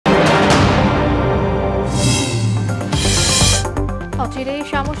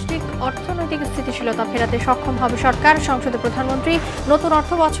অচিরেই সামষ্টিক অর্থনৈতিক স্থিতিশীলতা ফেরাতে সক্ষম হবে সরকার। সংসদে প্রধানমন্ত্রী নতুন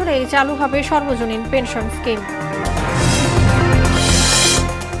অর্থ বছরেই চালু হবে সর্বজনীন পেনশন স্কিম।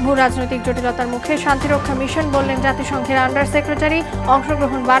 ভূ রাজনৈতিক জটিলতার মুখে শান্তিরক্ষা মিশন বললেন জাতিসংঘের আন্ডার সেক্রেটারি।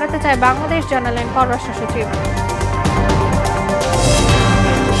 অংশগ্রহণ বাড়াতে চায় বাংলাদেশ, জানালেন পররাষ্ট্র সচিব।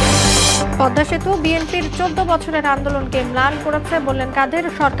 পদ্মা সেতু বিএনপির 14 বছরের আন্দোলনকে ম্লান করেছে বললেন কাদের।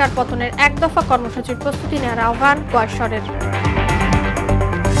 সরকার পতনের এক দফা কর্মসূচির প্রস্তুতি নেওয়ার আহ্বান কোয়াশরের।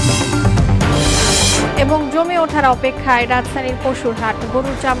 এবং জমে ওঠার অপেক্ষায় রাজধানীর পশুর হাট।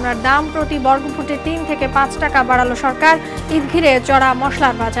 গরুর চামড়ার দাম প্রতি বর্গফুটে 3 থেকে 5 টাকা বাড়ালো সরকার। ঈদ ঘিরে চড়া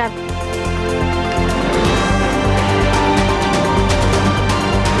মশলার বাজার।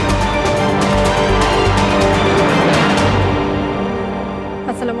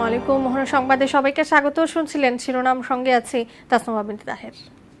 আসসালামু আলাইকুম, মোহনা সংবাদে সবাইকে স্বাগত। শুনছিলেন শিরোনাম, সঙ্গে আছি তাসনুমা বিনতে তাহের।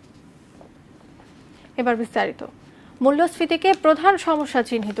 এবার বিস্তারিত। মূল্যস্ফীতিকে প্রধান সমস্যা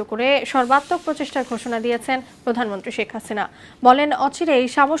চিহ্নিত করে সর্বাত্মক প্রচেষ্টার ঘোষণা দিয়েছেন প্রধানমন্ত্রী শেখ হাসিনা। বলেন অচিরেই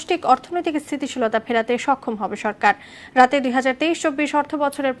সামষ্টিক অর্থনৈতিক স্থিতিশীলতা ফেরাতে সক্ষম হবে সরকার। রাতে 2023-24 অর্থ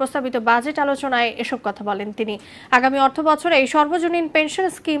বছরের প্রস্তাবিত বাজেট আলোচনায় এসব কথা বলেন তিনি। আগামী অর্থ বছরে এই সর্বজনীন পেনশন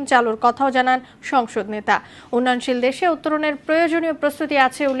স্কিম চালুর কথাও জানান সংসদ নেতা। উন্নয়নশীল দেশে উত্তরণের প্রয়োজনীয় প্রস্তুতি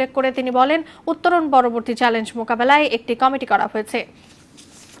আছে উল্লেখ করে তিনি বলেন উত্তরণ পরবর্তী চ্যালেঞ্জ মোকাবেলায় একটি কমিটি করা হয়েছে।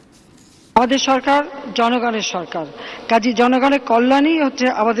 আমাদের সরকার জনগণের সরকার, কাজী জনগণের কল্যাণই হচ্ছে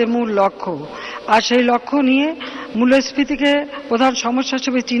আমাদের মূল লক্ষ্য। আর সেই লক্ষ্য নিয়ে মূল্যস্ফীতিকে প্রধান সমস্যা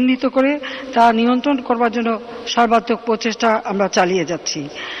হিসেবে চিহ্নিত করে তা নিয়ন্ত্রণ করবার জন্য সর্বাত্মক প্রচেষ্টা আমরা চালিয়ে যাচ্ছি।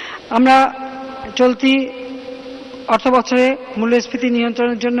 আমরা চলতি অর্থবছরে মূল্যস্ফীতি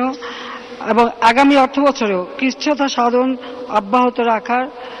নিয়ন্ত্রণের জন্য এবং আগামী অর্থবছরেও কৃচ্ছ্রতা সাধন অব্যাহত রাখার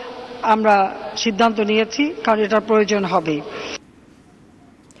আমরা সিদ্ধান্ত নিয়েছি, কারণ এটার প্রয়োজন হবে।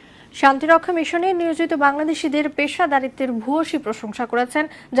 শান্তিরক্ষা মিশনে নিয়োজিত বাংলাদেশিদের পেশাদারিত্বের ভূয়সী প্রশংসা করেছেন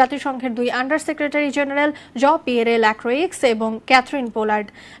জাতিসংঘের 2 আন্ডার সেক্রেটারি জেনারেল জ-পিয়েরে ল্যাক্রোইক্স এবং ক্যাথরিন পোলার্ড।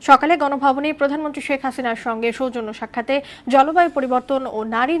 সকালে গণভবনে প্রধানমন্ত্রী শেখ হাসিনার সঙ্গে সৌজন্য সাক্ষাতে জলবায়ু পরিবর্তন ও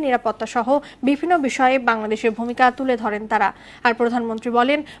নারী নিরাপত্তা সহ বিভিন্ন বিষয়ে বাংলাদেশের ভূমিকা তুলে ধরেন তারা। আর প্রধানমন্ত্রী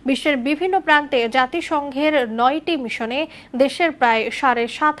বলেন বিশ্বের বিভিন্ন প্রান্তে জাতিসংঘের 9টি মিশনে দেশের প্রায়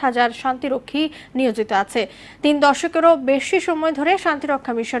 7,500 শান্তিরক্ষী নিয়োজিত আছে। 3 দশকেরও বেশি সময় ধরে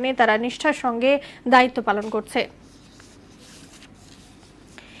শান্তিরক্ষা মিশনে তারা নিষ্ঠার সঙ্গে দায়িত্ব পালন করছে।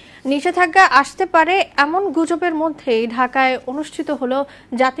 নিষেধাজ্ঞা আসতে পারে এমন গুজবের মধ্যেই ঢাকায় অনুষ্ঠিত হলো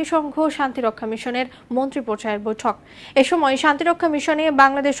জাতিসংঘ শান্তিরক্ষা মিশনের মন্ত্রী পর্যায়ের বৈঠক। এ সময় শান্তিরক্ষা মিশনে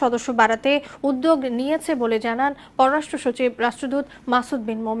বাংলাদেশ সদস্য বাড়াতে উদ্যোগ নিয়েছে বলে জানান পররাষ্ট্র সচিব রাষ্ট্রদূত মাসুদ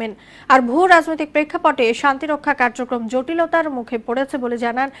বিন মোমেন। আর ভূ রাজনৈতিক প্রেক্ষাপটে শান্তিরক্ষা কার্যক্রম জটিলতার মুখে পড়েছে বলে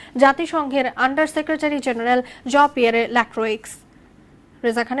জানান জাতিসংঘের আন্ডার সেক্রেটারি জেনারেল জ-পিয়েরে ল্যাক্রোইক্স।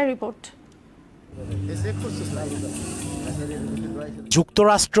 রেজা খানের রিপোর্ট।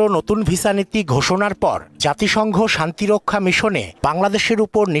 যুক্তরাষ্ট্র নতুন ভিসা নীতি ঘোষণার পর জাতিসংঘ শান্তিরক্ষা মিশনে বাংলাদেশের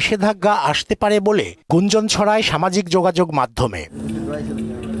উপর নিষেধাজ্ঞা আসতে পারে বলে গুঞ্জন ছড়ায় সামাজিক যোগাযোগ মাধ্যমে।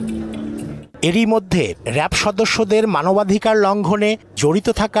 এরই মধ্যে র্যাব সদস্যদের মানবাধিকার লঙ্ঘনে জড়িত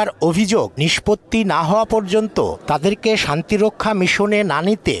থাকার অভিযোগ নিষ্পত্তি না হওয়া পর্যন্ত তাদেরকে শান্তিরক্ষা মিশনে না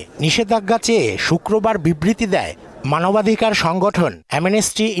নিতে নিষেধাজ্ঞা চেয়ে শুক্রবার বিবৃতি দেয় মানবাধিকার সংগঠন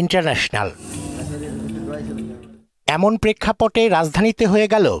অ্যামনেস্টি ইন্টারন্যাশনাল। এমন প্রেক্ষাপটে রাজধানীতে হয়ে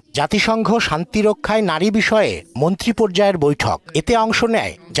গেল জাতিসংঘ শান্তিরক্ষায় নারী বিষয়ে মন্ত্রী পর্যায়ের বৈঠক। এতে অংশ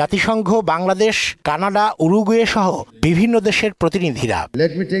নেয় জাতিসংঘ, বাংলাদেশ, কানাডা, উরুগুয়ে সহ বিভিন্ন দেশের প্রতিনিধিরা।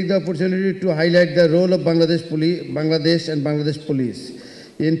 Let me take the opportunity to highlight the role of Bangladesh and Bangladesh police,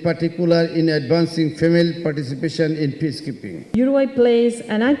 in particular in advancing female participation in peacekeeping. Uruguay plays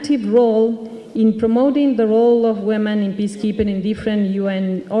an active role in promoting the role of women in peacekeeping in different UN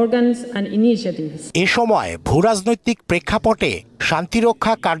organs and initiatives. এ সময় ভূরাজনৈতিক প্রেক্ষাপটে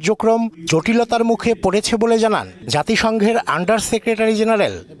শান্তিরক্ষা কার্যক্রম জটিলতার মুখে পড়েছে বলে জানান জাতিসংঘের under secretary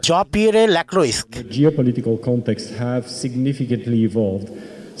general জ-পিয়েরে ল্যাক্রোইক্স। Geopolitical contexts have significantly evolved,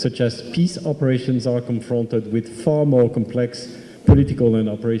 such as peace operations are confronted with far more complex political and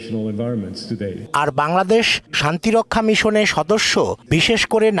operational environments today. আর বাংলাদেশ শান্তিরক্ষা মিশনে সদস্য বিশেষ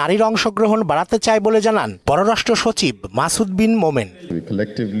করে নারীর অংশগ্রহণ বাড়াতে চায় বলে জানান পররাষ্ট্র সচিব মাসুদ বিন মোমেন। We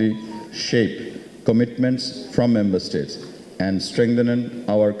collectively shape commitments from member states and strengthen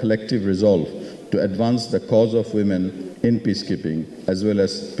our collective resolve to advance the cause of women in peacekeeping as well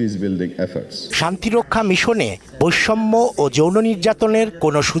as peace building efforts. শান্তিরক্ষা মিশনে বৈষম্য ও যৌন নির্যাতনের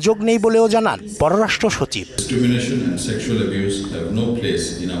কোনো সুযোগ নেই বলেও জানান পররাষ্ট্র সচিব। Discrimination and sexual abuse have no place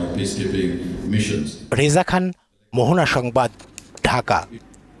in our peacekeeping missions. Reza খান, মোহনা সংবাদ, ঢাকা।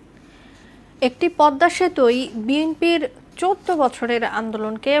 একটি পদ্মা সেতুই বিএনপির 14 বছরের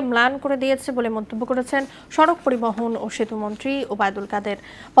আন্দোলনকে ম্লান করে দিয়েছে বলে মন্তব্য করেছেন সড়ক পরিবহন ও সেতু মন্ত্রী ওবায়দুল কাদের।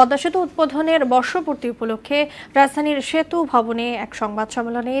 পদ্মা সেতু উদ্বোধনের বর্ষপূর্তি উপলক্ষে রাজধানীর সেতু ভবনে এক সংবাদ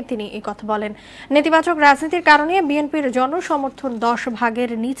সম্মেলনে তিনি এই কথা বলেন। নেতিবাচক রাজনীতির কারণে বিএনপির জনসমর্থন 10 ভাগের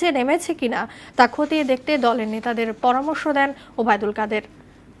নিচে নেমেছে কিনা তা খতিয়ে দেখতে দলের নেতাদের পরামর্শ দেন ওবায়দুল কাদের।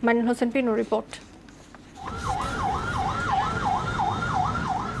 মাইনুল হোসেন পিন্নুর রিপোর্ট।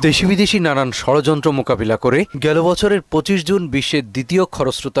 দেশি বিদেশি নানান ষড়যন্ত্র মোকাবিলা করে গেল বছরের 25 জুন বিশ্বের দ্বিতীয়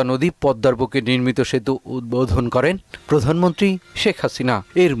খরস্রোতা নদী পদ্মার বুকে নির্মিত সেতু উদ্বোধন করেন প্রধানমন্ত্রী শেখ হাসিনা।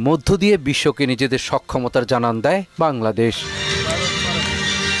 এর মধ্য দিয়ে বিশ্বকে নিজেদের সক্ষমতার জানান দেয় বাংলাদেশ।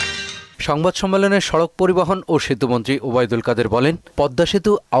 সংবাদ সম্মেলনে সড়ক পরিবহন ও সেতুমন্ত্রী ওবায়দুল কাদের বলেন, পদ্মা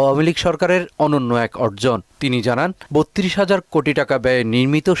সেতু আওয়ামী লীগ সরকারের অনন্য এক অর্জন। তিনি জানান, 32,000 কোটি টাকা ব্যয়ে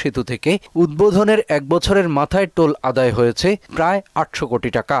নির্মিত সেতু থেকে উদ্বোধনের 1 বছরের মাথায় টোল আদায় হয়েছে প্রায় 800 কোটি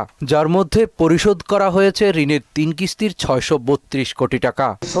টাকা, যার মধ্যে পরিশোধ করা হয়েছে ঋণের 3 কিস্তির 632 কোটি টাকা।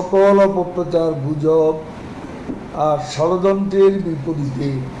 সকল অপপ্রচার, গুজব আর ষড়যন্ত্রের বিপরীতে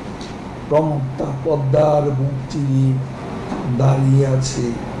প্রমত্তা পদ্মার বুক চিরিয়ে দাঁড়িয়ে আছে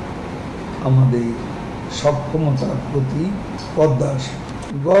আমাদের সক্ষমতার প্রতি পদ্মা।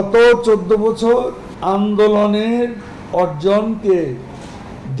 গত 14 বছর আন্দোলনের অর্জনকে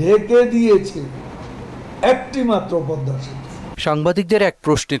ঢেকে দিয়েছে একটি মাত্র পদ্মা সেতু। সাংবাদিকদের এক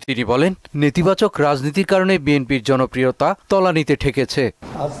প্রশ্নে তিনি বলেন, নেতিবাচক রাজনীতির কারণে বিএনপির জনপ্রিয়তা তলানিতে ঠেকেছে।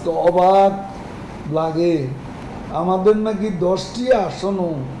 আজ তো অবাক লাগে, আমাদের নাকি 10টি আসনও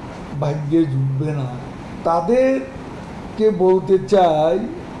ভাগ্যে জুটবে না। তাদেরকে বলতে চাই,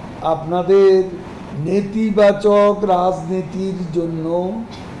 আপনাদের নেতিবাচক রাজনীতির জন্য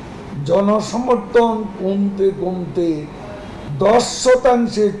জনসমর্থন কমতে কমতে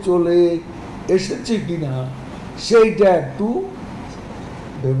 10% চলে এসেছে কিনা সেইটা একটু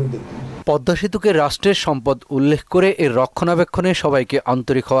ভেবে দেখুন। পদ্মা সেতুকে রাষ্ট্রের সম্পদ উল্লেখ করে এর রক্ষণাবেক্ষণে সবাইকে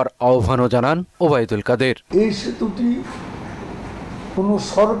আন্তরিক হওয়ার আহ্বানও জানান ওবায়দুল কাদের। এই সেতুটি কোনো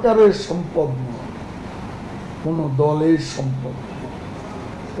সরকারের সম্পদ নয়, কোনো দলের সম্পদ,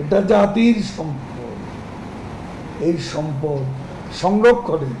 এটা জাতির সম্পদ। এই সম্পদ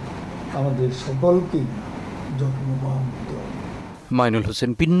সংরক্ষণে আমাদের সকলকে যত্নবান হতে হবে। মাইনুল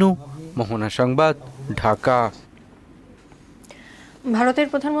হোসেন পিন্নু, মোহনা সংবাদ, ঢাকা। ভারতের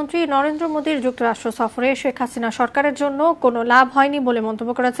প্রধানমন্ত্রী নরেন্দ্র মোদীর যুক্তরাষ্ট্র সফরে শেখ হাসিনা সরকারের জন্য কোনো লাভ হয়নি বলে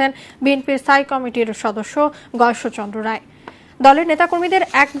মন্তব্য করেছেন বিএনপির স্থায়ী কমিটির সদস্য গয়েশ্বরচন্দ্র রায়। দলের নেতাকর্মীদের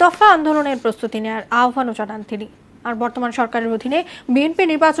এক দফা আন্দোলনের প্রস্তুতি নেওয়ার আহ্বানও জানান তিনি। আর বর্তমান সরকারের অধীনে বিএনপি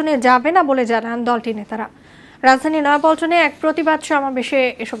নির্বাচনে যাবে না বলে জানান দলটির নেতারা। রাজধানী নয়াপল্টনে এক প্রতিবাদ সমাবেশে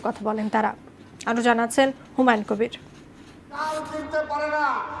এসব কথা বলেন তারা। আরও জানাচ্ছেন হুমায়ুন কবির।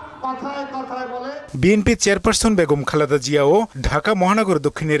 বিএনপি চেয়ারপারসন বেগম খালেদা জিয়া ও ঢাকা মহানগর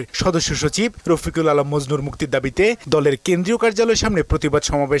দক্ষিণের সদস্য সচিব রফিকুল আলম মজনুর মুক্তির দাবিতে দলের কেন্দ্রীয় কার্যালয়ের সামনে প্রতিবাদ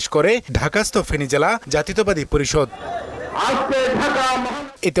সমাবেশ করে ঢাকাস্থ ফেনী জেলা জাতীয়তাবাদী পরিষদ।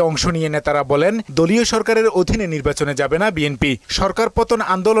 এতে অংশ নিয়ে নেতারা বলেন, দলীয় সরকারের অধীনে নির্বাচনে যাবে না বিএনপি। সরকার পতন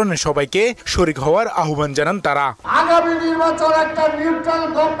আন্দোলনে সবাইকে শরীক হওয়ার আহ্বান জানান তারা। আগামী নির্বাচন একটা নিউট্রাল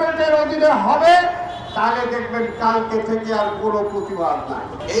গভর্নমেন্টের অধীনে হবে, তাহলে দেখবেন কালকে থেকে আর কোনো প্রতিবাদ নাই।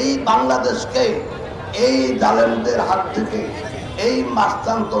 এই বাংলাদেশকে এই জালেমদের হাত থেকে, এই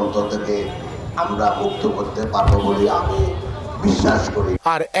মাস্তানতন্ত্র থেকে আমরা মুক্ত করতে পারবো বলে আমি বিশ্বাস করি।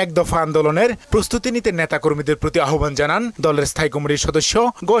 আর এক দফা আন্দোলনের প্রস্তুতি নিতে নেতাকর্মীদের প্রতি আহ্বান জানান দলের স্থায়ী কমিটির সদস্য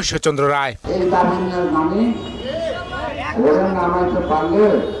গয়েশ্বরচন্দ্র রায়। এই দাবির নামে ওরা নামাইতে পারলে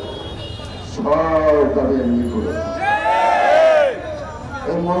সরকারের নিকটে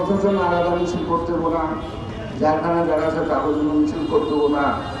এই মন্ত্রজন আলাদা মিছিল করতে না, যেখানে যারা আছে তাদের জন্য মিছিল করতে না।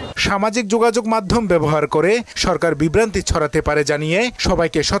 সামাজিক যোগাযোগ মাধ্যম ব্যবহার করে সরকার বিভ্রান্তি ছড়াতে পারে জানিয়ে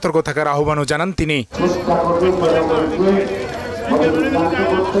সবাইকে সতর্ক থাকার আহ্বানও জানান তিনি।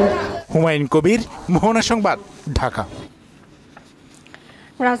 হুমায়ুন কবির, মোহনা সংবাদ, ঢাকা।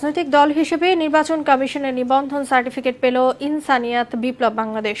 রাজনৈতিক দল হিসেবে নির্বাচন কমিশনের নিবন্ধন সার্টিফিকেট পেল ইনসানিয়াত বিপ্লব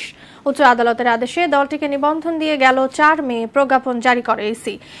বাংলাদেশ। উচ্চ আদালতের আদেশে দলটিকে নিবন্ধন দিয়ে গেল 4 মে প্রজ্ঞাপন জারি করে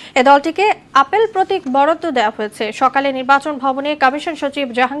ইসি। এ দলটিকে আপেল প্রতীক বরাদ্দ দেওয়া হয়েছে। সকালে নির্বাচন ভবনে কমিশন সচিব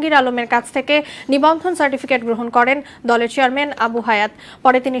জাহাঙ্গীর আলমের কাছ থেকে নিবন্ধন সার্টিফিকেট গ্রহণ করেন দলের চেয়ারম্যান আবু হায়াত।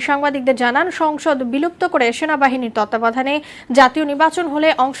 পরে তিনি সাংবাদিকদের জানান, সংসদ বিলুপ্ত করে সেনাবাহিনীর তত্ত্বাবধানে জাতীয় নির্বাচন হলে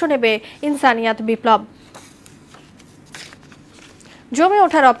অংশ নেবে ইনসানিয়াত বিপ্লব। জমে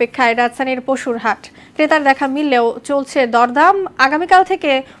ওঠার অপেক্ষায় রাজধানীর পশুর হাট। ক্রেতার দেখা মিললেও চলছে দরদাম। আগামীকাল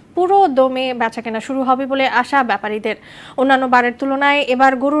থেকে পুরো দমে বেচাকেনা শুরু হবে বলে আশা ব্যাপারীদের। অন্যান্য বারের তুলনায়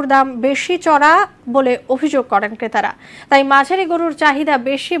এবার গরুর দাম বেশি চড়া বলে অভিযোগ করেন ক্রেতারা। তাই মাঝারি গরুর চাহিদা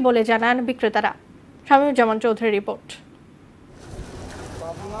বেশি বলে জানান বিক্রেতারা। শামীমুজ্জামান চৌধুরীর রিপোর্ট।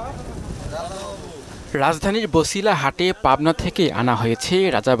 রাজধানীর বসিলা হাটে পাবনা থেকে আনা হয়েছে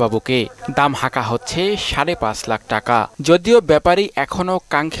রাজাবাবুকে। দাম হাঁকা হচ্ছে 5.5 লাখ টাকা। যদিও ব্যাপারী এখনো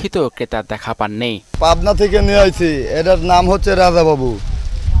কাঙ্ক্ষিত ক্রেতার দেখা পাননি। পাবনা থেকে নিয়ে আইছি, এটার নাম হচ্ছে রাজাবাবু।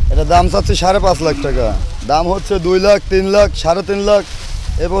 এটা দাম চাচ্ছি 5.5 লাখ টাকা। দাম হচ্ছে 2 লাখ, 3 লাখ, 3.5 লাখ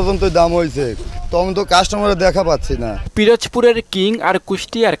এ পর্যন্ত দাম হয়েছে। তখন তো কাস্টমারের দেখা পাচ্ছি না। পিরোজপুরের কিং আর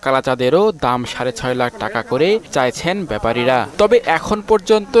কুষ্টিয়ার কালাচাঁদেরও দাম 6.5 লাখ টাকা করে চাইছেন ব্যাপারীরা। তবে এখন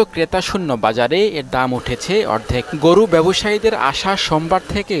পর্যন্ত ক্রেতা শূন্য বাজারে এর দাম উঠেছে অর্ধেক। গরু ব্যবসায়ীদের আশা সোমবার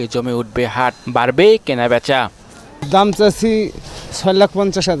থেকে জমে উঠবে হাট, বাড়বে কেনাবেচা। দাম চাচ্ছি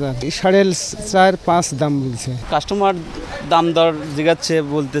 6,50,000, 4.5-5 দাম বলছে। কাস্টমার দাম দর জিগাচ্ছে,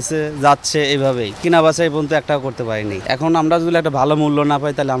 বলতেছে, যাচ্ছে, এইভাবেই কিনা বাছাই পর্যন্ত একটাও করতে পারিনি। এখন আমরা যদি একটা ভালো মূল্য না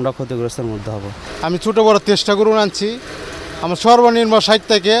পাই তাহলে আমরা ক্ষতিগ্রস্তের মধ্যে হব। আমি ছোট বড় 13টা গরু আনছি, আমার সর্বনিম্ন 60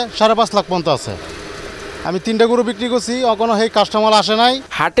 থেকে 5.5 লাখ পর্যন্ত আছে। আমি 3টা গরু বিক্রি করছি, এখনো এই কাস্টমার আসে নাই।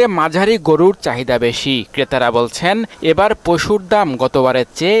 হাটে মাঝারি গরুর চাহিদা বেশি। ক্রেতারা বলছেন এবার পশুর দাম গতবারের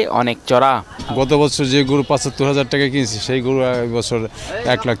চেয়ে অনেক চড়া। গত বছর যে গরু 75,000 টাকা কিনছি সেই গরু এই বছর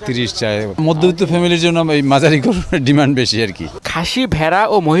 1,30,000 চাই। মধ্যবিত্ত ফ্যামিলির জন্য এই মাঝারি গরুর ডিমান্ড বেশি আর কি। খাসি, ভেড়া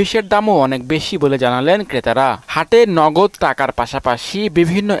ও মহিষের দামও অনেক বেশি বলে জানালেন ক্রেতারা। হাটে নগদ টাকার পাশাপাশি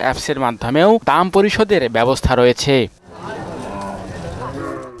বিভিন্ন অ্যাপসের মাধ্যমেও দাম পরিশোধের ব্যবস্থা রয়েছে।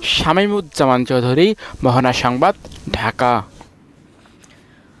 শামীমুজ্জামান চৌধুরী, মোহনা সংবাদ, ঢাকা।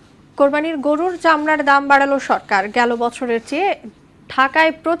 কোরবানির গরুর চামড়ার দাম বাড়ালো সরকার। গেল বছরের চেয়ে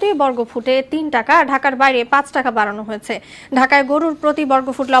ঢাকায় প্রতি বর্গফুটে 3 টাকা, ঢাকার বাইরে 5 টাকা বাড়ানো হয়েছে। ঢাকায় গরুর প্রতি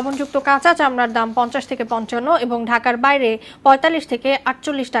বর্গফুট লবণযুক্ত কাঁচা চামড়ার দাম 50 থেকে 55 এবং ঢাকার বাইরে 45 থেকে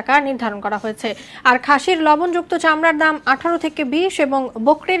 48 টাকা নির্ধারণ করা হয়েছে। আর খাসির লবণযুক্ত চামড়ার দাম 18 থেকে 20 এবং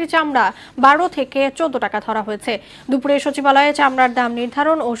বকরির চামড়া 12 থেকে 14 টাকা ধরা হয়েছে। দুপুরে সচিবালয়ে চামড়ার দাম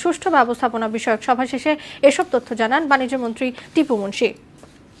নির্ধারণ ও সুষ্ঠু ব্যবস্থাপনা বিষয়ক সভা শেষে এসব তথ্য জানান বাণিজ্যমন্ত্রী টিপু মুন্সি।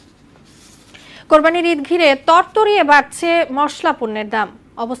 কোরবানির ঈদ ঘিরে তরতরিয়ে বাড়ছে মশলা পণ্যের দাম।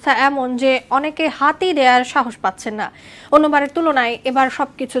 অবস্থা এমন যে অনেকে হাতই দেওয়ার সাহস পাচ্ছেন না। অন্যবারের তুলনায় এবার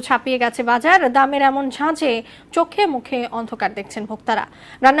সবকিছু ছাপিয়ে গেছে বাজার। দামের এমন ঝাঁঝে চোখে মুখে অন্ধকার দেখছেন ভোক্তারা।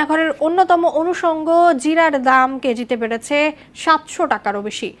 রান্নাঘরের অন্যতম অনুষঙ্গ জিরার দাম কেজিতে বেড়েছে 700 টাকারও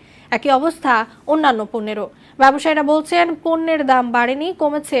বেশি। একই অবস্থা অন্যান্য পণ্যেরও। ব্যবসায়ীরা বলছেন পণ্যের দাম বাড়েনি,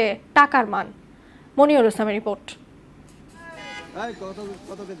 কমেছে টাকার মান। মনিরুল ইসলামের রিপোর্ট।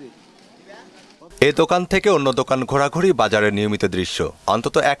 এ দোকান থেকে অন্য দোকান ঘোরাঘুরি বাজারের নিয়মিত দৃশ্য।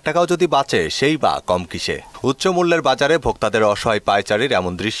 অন্তত 1 টাকাও যদি বাঁচে সেই বা কম কিসে। উচ্চ মূল্যের বাজারে ভোক্তাদের অসহায় পায়চারির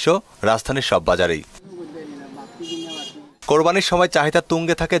এমন দৃশ্য রাজধানীর সব বাজারেই। কোরবানির সময় চাহিদা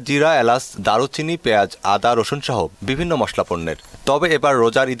তুঙ্গে থাকে জিরা, এলাচ, দারুচিনি, পেঁয়াজ, আদা, রসুন সহ বিভিন্ন মশলা পণ্যের। তবে এবার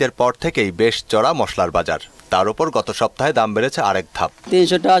রোজার ঈদের পর থেকেই বেশ চড়া মশলার বাজার। তার উপর গত সপ্তাহে দাম বেড়েছে আরেক ধাপ।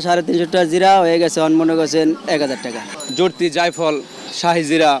 300 টাকা, 350 টাকা জিরা হয়ে গেছে মনে করছেন 1000 টাকা। জর্তি, জায়ফল, শাহি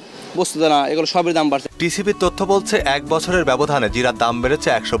জিরা, বস্তুদানা, এগুলো সবের দাম বাড়ছে। টিসিবির তথ্য বলছে 1 বছরের ব্যবধানে জিরার দাম বেড়েছে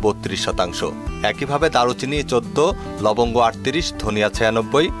 132%। একইভাবে দারুচিনি 14, লবঙ্গ 38, ধনিয়া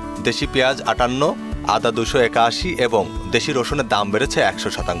 96, দেশি পেঁয়াজ 58, আদা 281 এবং দেশি রসুনের দাম বেড়েছে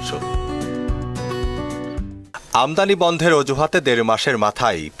 100%। আমদানি বন্ধের অজুহাতে 1.5 মাসের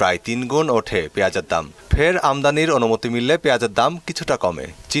মাথায় প্রায় 3 গুণ ওঠে পেঁয়াজের দাম। ফের আমদানির অনুমতি মিললে পেঁয়াজের দাম কিছুটা কমে।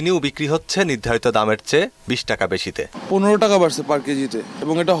 চিনিও বিক্রি হচ্ছে নির্ধারিত দামের চেয়ে 20 টাকা বেশিতে। 15 টাকা বাড়ছে পার কেজিতে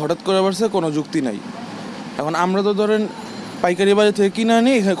এবং এটা হঠাৎ করে বাড়ছে, কোনো যুক্তি নাই। এখন আমরা তো ধরেন পাইকারি বাজার থেকে কিনে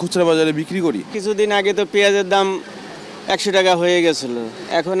আনি, এখানে খুচরা বাজারে বিক্রি করি। কিছুদিন আগে তো পেঁয়াজের দাম 100 টাকা হয়ে গেছিল,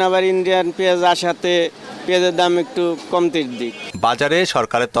 এখন আবার ইন্ডিয়ান পেঁয়াজ আসাতে পেঁয়াজের দাম একটু কমতির দিক। বাজারে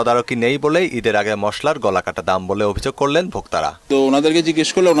সরকারের তদারকি নেই বলেই ঈদের আগে মশলার গলা কাটা দাম বলে অভিযোগ করলেন ভোক্তারা। তো ওনাদেরকে জিজ্ঞেস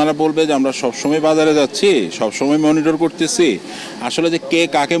করলে ওনারা বলবে যে আমরা সবসময় বাজারে যাচ্ছি, সবসময় মনিটর করতেছি। আসলে যে কে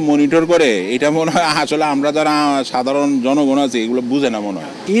কাকে মনিটর করে এটা মনে হয় আসলে আমরা যারা সাধারণ জনগণ আছি এগুলো বুঝে না মনে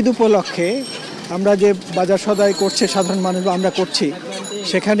হয়। ঈদ উপলক্ষে আমরা যে বাজার সদাই করছে সাধারণ মানুষ আমরা করছি,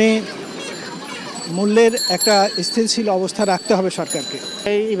 সেখানে মূল্যের একটা স্থিতিশীল অবস্থা রাখতে হবে সরকারকে।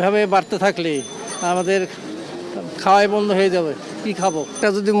 এইভাবে বাড়তে থাকলে আমাদের খাওয়াই বন্ধ হয়ে যাবে। কি খাবো? এটা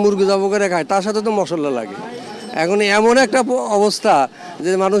যদি মুরগি জব করে খায় তার সাথে তো মশলা লাগে। এখন এমন একটা অবস্থা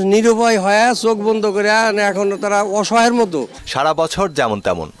যে মানুষ নিরুপায় হয়ে চোখ বন্ধ করে, এখন তারা অসহায়ের মতো। সারা বছর যেমন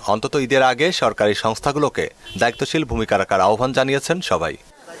তেমন অন্তত ঈদের আগে সরকারি সংস্থাগুলোকে দায়িত্বশীল ভূমিকা রাখার আহ্বান জানিয়েছেন সবাই।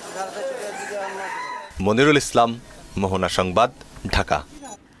 মনিরুল ইসলাম, মোহনা সংবাদ, ঢাকা।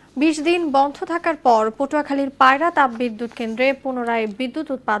 20 দিন বন্ধ থাকার পর পটুয়াখালীর পায়রা তাপবিদ্যুৎ কেন্দ্রে পুনরায় বিদ্যুৎ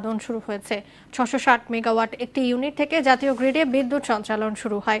উৎপাদন শুরু হয়েছে। 660 মেগাওয়াট একটি ইউনিট থেকে জাতীয় গ্রিডে বিদ্যুৎ সঞ্চালন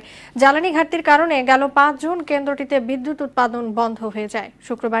শুরু হয়। জ্বালানি ঘাটতির কারণে গেল 5 জুন কেন্দ্রটিতে বিদ্যুৎ উৎপাদন বন্ধ হয়ে যায়।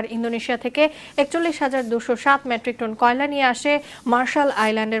 শুক্রবার ইন্দোনেশিয়া থেকে 41,207 মেট্রিক টন কয়লা নিয়ে আসে মার্শাল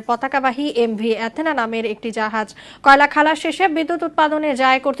আইল্যান্ডের পতাকাবাহী MV অ্যাথেনা নামের একটি জাহাজ। কয়লা খালাস শেষে বিদ্যুৎ উৎপাদনে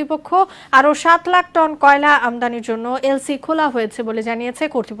যায় কর্তৃপক্ষ। আরও 7 লাখ টন কয়লা আমদানির জন্য LC খোলা হয়েছে বলে জানিয়েছে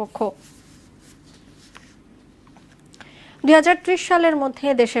কর্তৃপক্ষ। 2030 সালের মধ্যে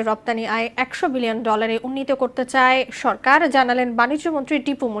দেশের রপ্তানি আয় $100 বিলিয়ন উন্নীত করতে চায় সরকার, জানালেন বাণিজ্য মন্ত্রী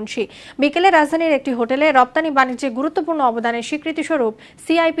টিপু মুন্সি। বিকেলে রাজধানীর একটি হোটেলে রপ্তানি বাণিজ্যে গুরুত্বপূর্ণ অবদানের স্বীকৃতি স্বরূপ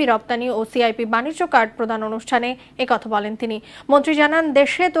CIP রপ্তানি ও CIP বাণিজ্য কার্ড প্রদান অনুষ্ঠানে একথা বলেন তিনি। মন্ত্রী জানান,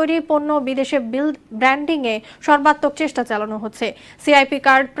 দেশে তৈরি পণ্য বিদেশে ব্র্যান্ডিংয়ে সর্বাত্মক চেষ্টা চালানো হচ্ছে। CIP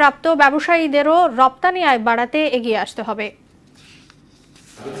কার্ড প্রাপ্ত ব্যবসায়ীদেরও রপ্তানি আয় বাড়াতে এগিয়ে আসতে হবে।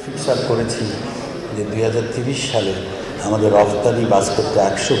 ফিক্সার করেছি যে 2030 সালে আমাদের রপ্তানি বাস্কেটটা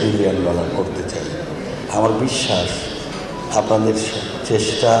 $100 বিলিয়ন করতে চাই। আমার বিশ্বাস আপনাদের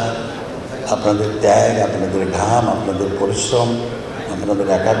চেষ্টা, আপনাদের ত্যাগ, আপনাদের ঘাম, আপনাদের পরিশ্রম, আপনাদের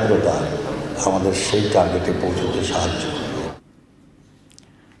একাগ্রতা আমাদের সেই টার্গেটে পৌঁছতে সাহায্য করবে।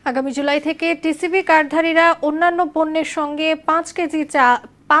 আগামী জুলাই থেকে TCB কার্ডধারীরা অন্যান্য পণ্যের সঙ্গে 5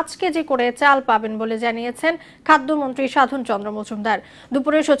 কেজি করে চাল পাবেন বলে জানিয়েছেন খাদ্যমন্ত্রী সাধন চন্দ্র মজুমদার।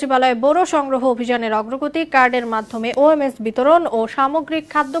 দুপুরে সচিবালয়ে বড় সংগ্রহ অভিযানের অগ্রগতি, কার্ডের মাধ্যমে OMS বিতরণ ও সামগ্রিক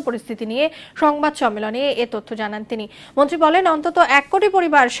খাদ্য পরিস্থিতি নিয়ে সংবাদ সম্মেলনে এ তথ্য জানান তিনি। মন্ত্রী বলেন, অন্তত 1 কোটি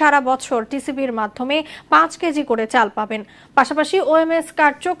পরিবার সারা বছর TCBর মাধ্যমে 5 কেজি করে চাল পাবেন। পাশাপাশি OMS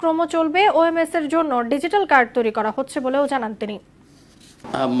কার্যক্রম চলবে। OMS এর জন্য ডিজিটাল কার্ড তৈরি করা হচ্ছে বলেও জানান তিনি।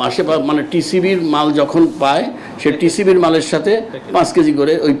 মাসে মানে TCBর মাল যখন পায় সে TCBর মালের সাথে 5 কেজি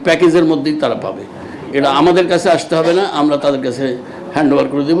করে ওই প্যাকেজের মধ্যেই তারা পাবে। এটা আমাদের কাছে আসতে হবে না, আমরা তাদের কাছে হ্যান্ড ওভার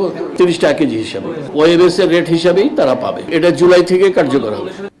করে দেবো 30 টাকা কেজি হিসাবে। OMS এর রেট হিসাবেই তারা পাবে। এটা জুলাই থেকে কার্যকর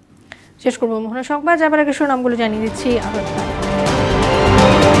হবে। শেষ করব মোহনা সংবাদ, যাবার আগে শিরোনামগুলো জানিয়ে দিচ্ছি আবার।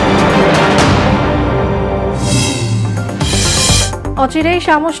 অচিরেই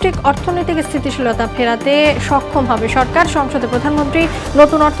সামষ্টিক অর্থনৈতিক স্থিতিশীলতা ফেরাতে সক্ষম হবে সরকার, সংসদে প্রধানমন্ত্রী।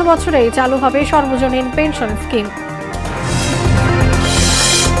 নতুন অর্থ বছরেই চালু হবে সর্বজনীন পেনশন স্কিম।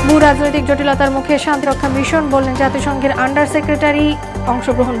 ভূ রাজনৈতিক জটিলতার মুখে শান্তিরক্ষা মিশন, বললেন জাতিসংঘের আন্ডার সেক্রেটারি।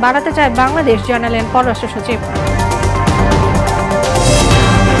 অংশগ্রহণ বাড়াতে চায় বাংলাদেশ, জানালেন পররাষ্ট্র সচিব।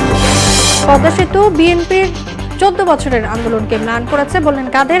 পদ্মা সেতু বিএনপির 14 বছরের আন্দোলনকে ম্লান করেছে, বললেন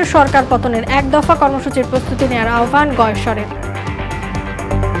কাদের। সরকার পতনের 1 দফা কর্মসূচির প্রস্তুতি নেওয়ার আহ্বান গয়েশ্বরের।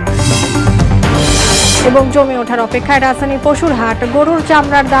 এবং জমে ওঠার অপেক্ষায় রাজধানীর পশুর হাট, গরুর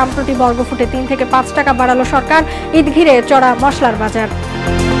চামড়ার দাম প্রতি বর্গফুটে 3 থেকে 5 টাকা বাড়ালো সরকার। ঈদ ঘিরে চড়া মশলার বাজার।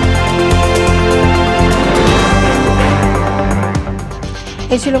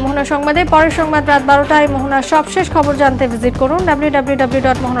 এই ছিল মোহনা সংবাদে। পরের সংবাদ রাত 12টায়। মোহনার সবশেষ খবর জানতে ভিজিট করুন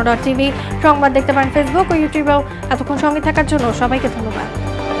www.mohona.tv। সংবাদ দেখতে পারেন ফেসবুক ও ইউটিউবেও। এতক্ষণ সঙ্গে থাকার জন্য সবাইকে ধন্যবাদ।